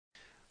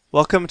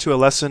Welcome to a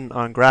lesson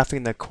on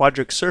graphing the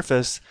quadric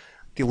surface,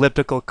 the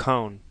elliptical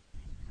cone.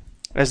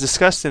 As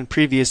discussed in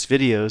previous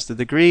videos, the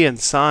degree and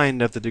sign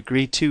of the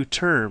degree 2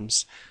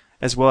 terms,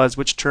 as well as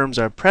which terms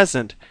are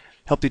present,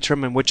 help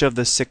determine which of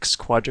the 6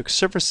 quadric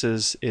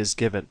surfaces is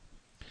given.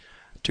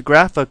 To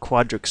graph a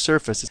quadric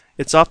surface,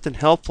 it's often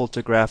helpful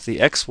to graph the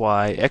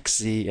xy,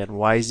 xz, and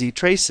yz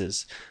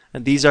traces,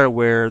 and these are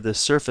where the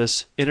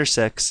surface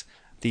intersects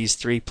these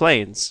three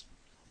planes.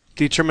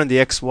 To determine the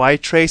xy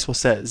trace, we'll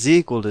set z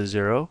equal to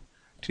 0.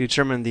 To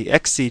determine the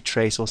xz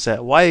trace, we'll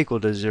set y equal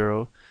to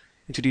 0.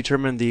 And to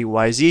determine the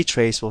yz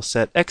trace, we'll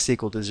set x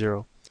equal to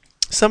 0.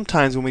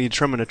 Sometimes when we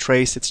determine a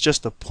trace, it's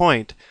just a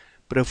point,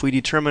 but if we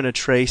determine a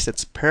trace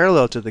that's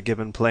parallel to the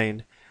given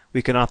plane,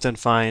 we can often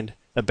find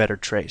a better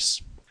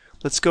trace.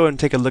 Let's go and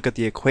take a look at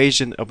the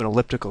equation of an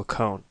elliptical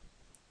cone.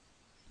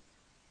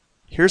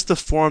 Here's the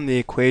form the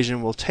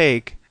equation will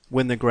take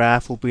when the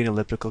graph will be an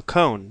elliptical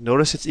cone.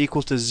 Notice it's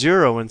equal to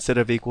 0 instead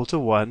of equal to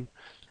 1,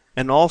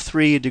 and all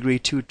three degree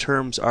 2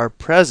 terms are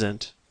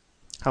present.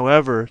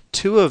 However,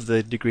 2 of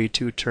the degree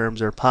 2 terms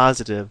are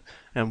positive,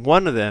 and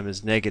 1 of them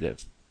is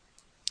negative.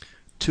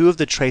 2 of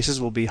the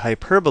traces will be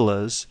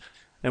hyperbolas,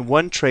 and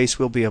 1 trace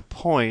will be a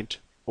point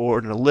or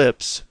an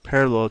ellipse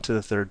parallel to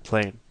the third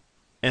plane.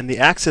 And the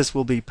axis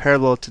will be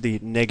parallel to the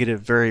negative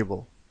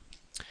variable.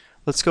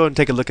 Let's go and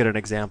take a look at an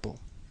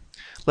example.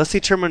 Let's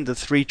determine the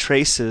 3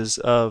 traces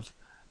of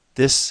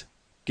this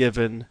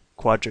given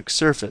quadric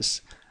surface.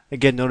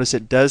 Again, notice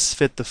it does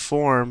fit the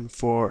form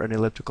for an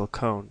elliptical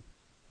cone.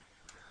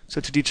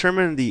 So to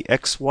determine the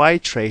xy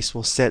trace,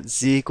 we'll set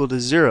z equal to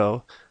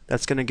 0.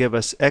 That's going to give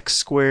us x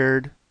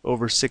squared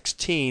over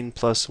 16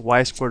 plus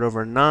y squared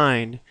over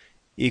 9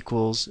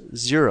 equals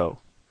 0.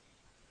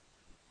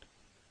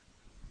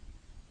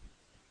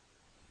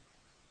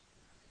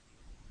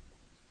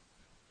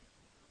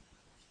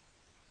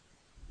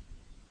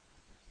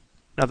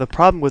 Now the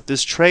problem with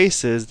this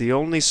trace is the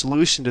only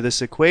solution to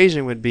this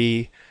equation would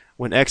be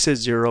when x is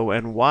 0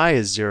 and y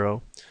is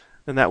 0,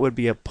 and that would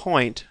be a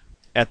point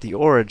at the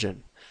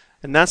origin.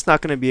 And that's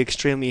not going to be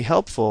extremely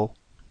helpful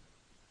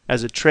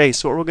as a trace.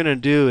 So what we're going to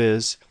do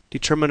is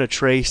determine a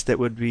trace that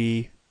would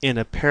be in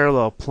a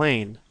parallel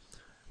plane.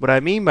 What I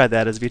mean by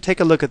that is if you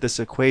take a look at this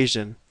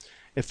equation,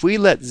 if we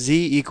let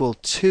z equal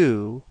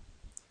 2,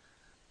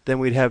 then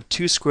we'd have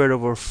 2 squared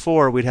over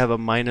 4, we'd have a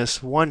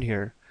minus 1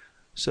 here.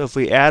 So if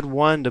we add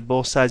 1 to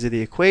both sides of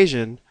the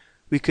equation,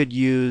 we could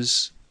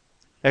use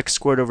x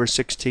squared over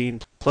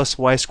 16 plus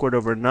y squared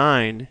over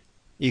 9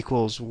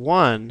 equals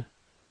 1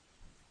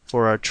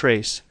 for our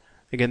trace.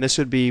 Again, this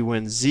would be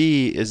when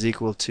z is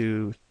equal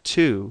to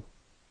 2.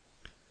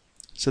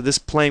 So this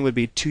plane would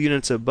be 2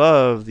 units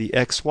above the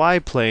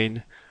xy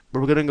plane, but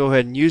we're going to go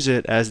ahead and use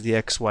it as the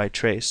xy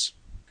trace.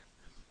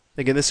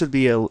 Again, this would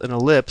be an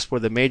ellipse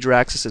where the major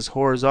axis is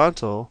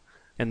horizontal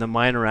and the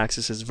minor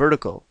axis is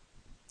vertical.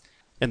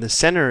 And the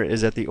center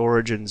is at the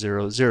origin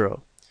 0,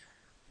 0.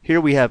 Here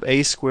we have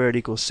a squared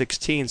equals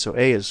 16, so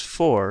a is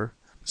 4.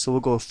 So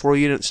we'll go 4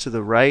 units to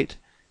the right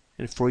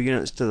and 4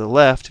 units to the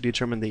left to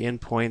determine the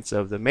endpoints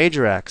of the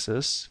major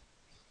axis,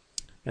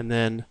 and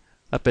then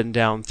up and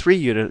down 3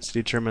 units to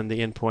determine the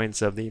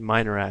endpoints of the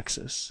minor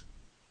axis.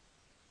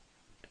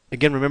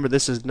 Again, remember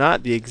this is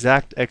not the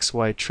exact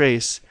xy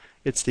trace,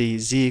 it's the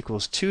z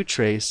equals 2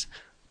 trace,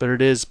 but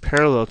it is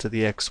parallel to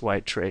the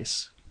xy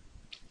trace.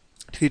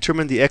 To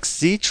determine the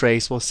xz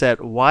trace, we'll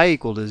set y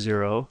equal to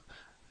 0.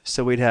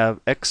 So we'd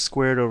have x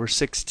squared over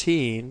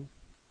 16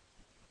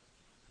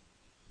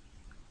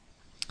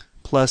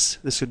 plus,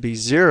 this would be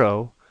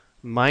 0,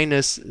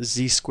 minus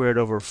z squared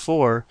over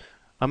 4.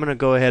 I'm going to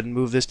go ahead and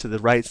move this to the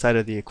right side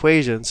of the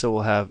equation, so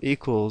we'll have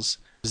equals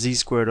z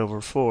squared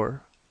over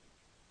 4.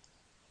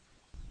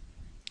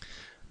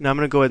 Now I'm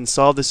going to go ahead and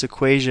solve this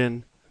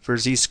equation for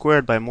z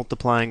squared by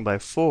multiplying by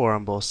 4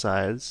 on both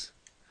sides.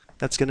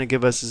 That's going to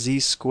give us z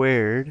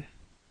squared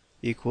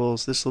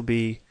equals, this will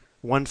be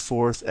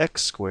 1/4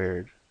 x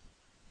squared.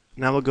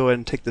 Now we'll go ahead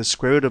and take the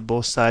square root of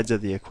both sides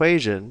of the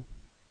equation.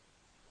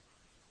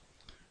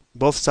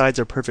 Both sides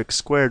are perfect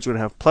squares. We're going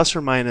to have plus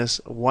or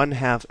minus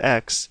 1/2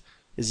 x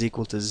is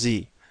equal to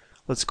z.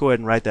 Let's go ahead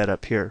and write that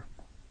up here.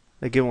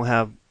 Again, we'll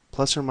have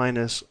plus or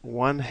minus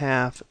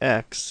 1/2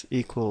 x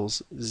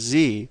equals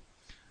z.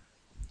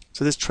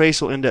 So this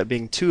trace will end up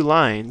being 2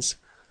 lines,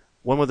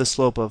 one with a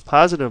slope of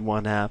positive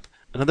 1/2,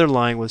 another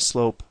line with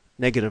slope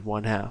negative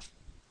 1/2.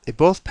 They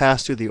both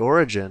pass through the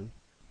origin.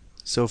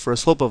 So for a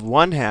slope of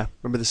 1/2,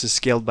 remember this is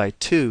scaled by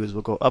 2, as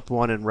we'll go up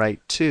 1 and right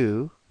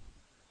 2.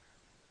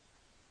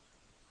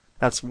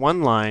 That's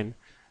one line.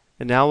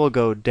 And now we'll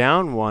go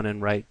down 1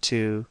 and right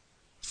 2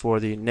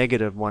 for the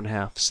negative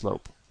 1/2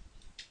 slope.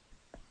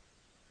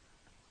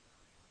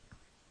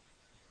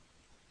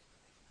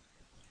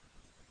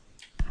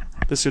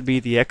 This would be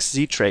the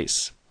xz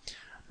trace.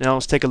 Now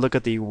let's take a look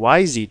at the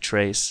yz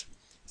trace.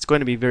 It's going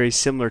to be very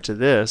similar to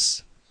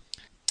this.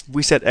 If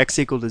we set x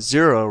equal to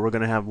 0, we're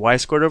going to have y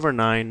squared over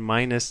 9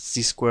 minus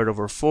z squared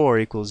over 4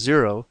 equals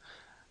 0.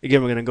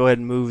 Again, we're going to go ahead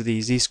and move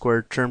the z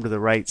squared term to the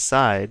right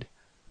side.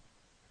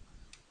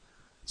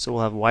 So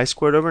we'll have y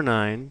squared over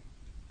 9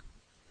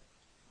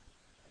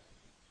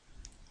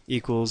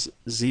 equals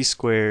z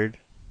squared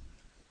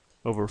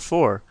over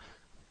 4.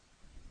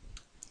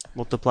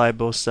 Multiply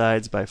both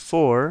sides by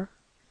 4.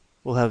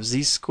 We'll have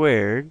z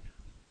squared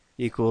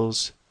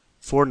equals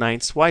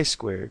 4/9 y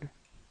squared.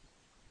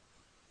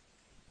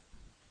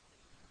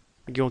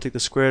 Again, we'll take the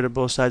square root of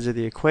both sides of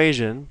the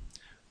equation.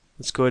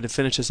 Let's go ahead and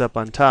finish this up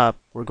on top.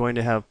 We're going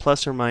to have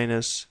plus or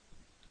minus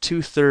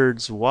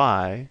 2/3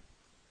 y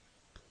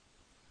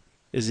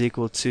is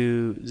equal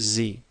to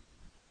z.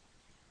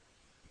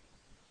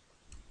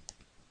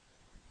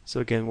 So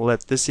again, we'll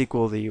let this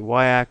equal the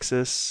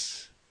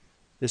y-axis,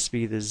 this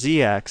be the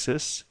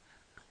z-axis.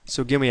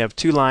 So again, we have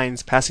two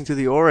lines passing through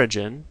the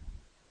origin,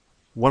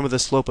 one with a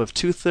slope of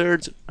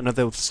 2/3,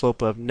 another with a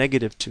slope of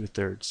negative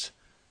 2/3.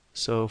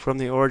 So from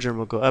the origin,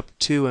 we'll go up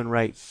 2 and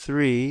right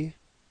 3.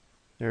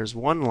 There's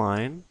one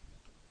line.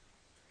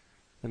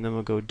 And then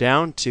we'll go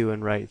down 2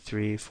 and right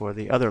 3 for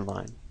the other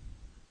line.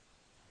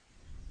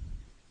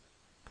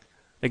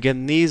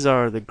 Again, these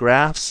are the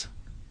graphs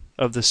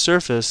of the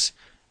surface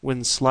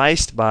when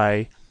sliced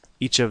by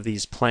each of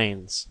these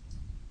planes.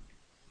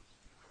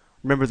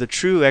 Remember, the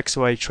true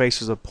xy trace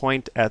was a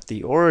point at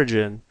the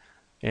origin,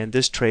 and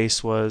this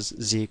trace was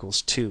z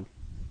equals 2.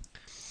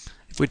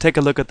 If we take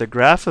a look at the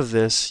graph of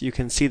this, you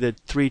can see the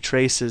three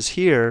traces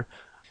here.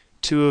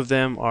 Two of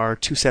them are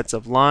two sets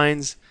of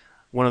lines.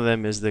 One of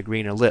them is the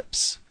green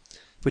ellipse.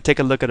 If we take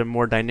a look at a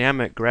more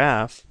dynamic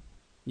graph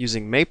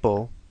using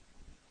Maple,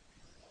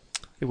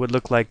 it would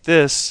look like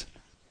this.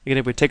 Again,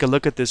 if we take a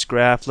look at this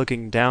graph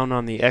looking down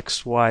on the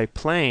xy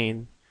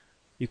plane,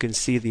 you can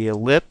see the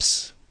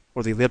ellipse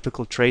or the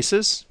elliptical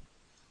traces.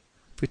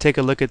 If we take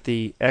a look at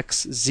the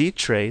xz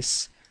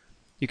trace,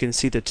 you can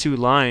see the two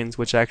lines,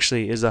 which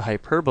actually is a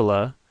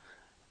hyperbola.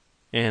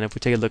 And if we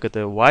take a look at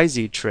the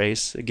yz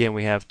trace, again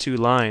we have two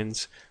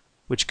lines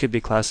which could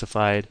be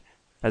classified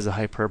as a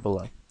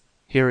hyperbola.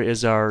 Here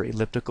is our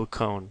elliptical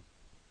cone.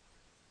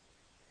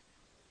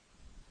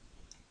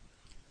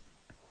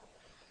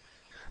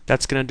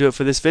 That's going to do it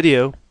for this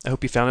video. I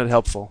hope you found it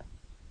helpful.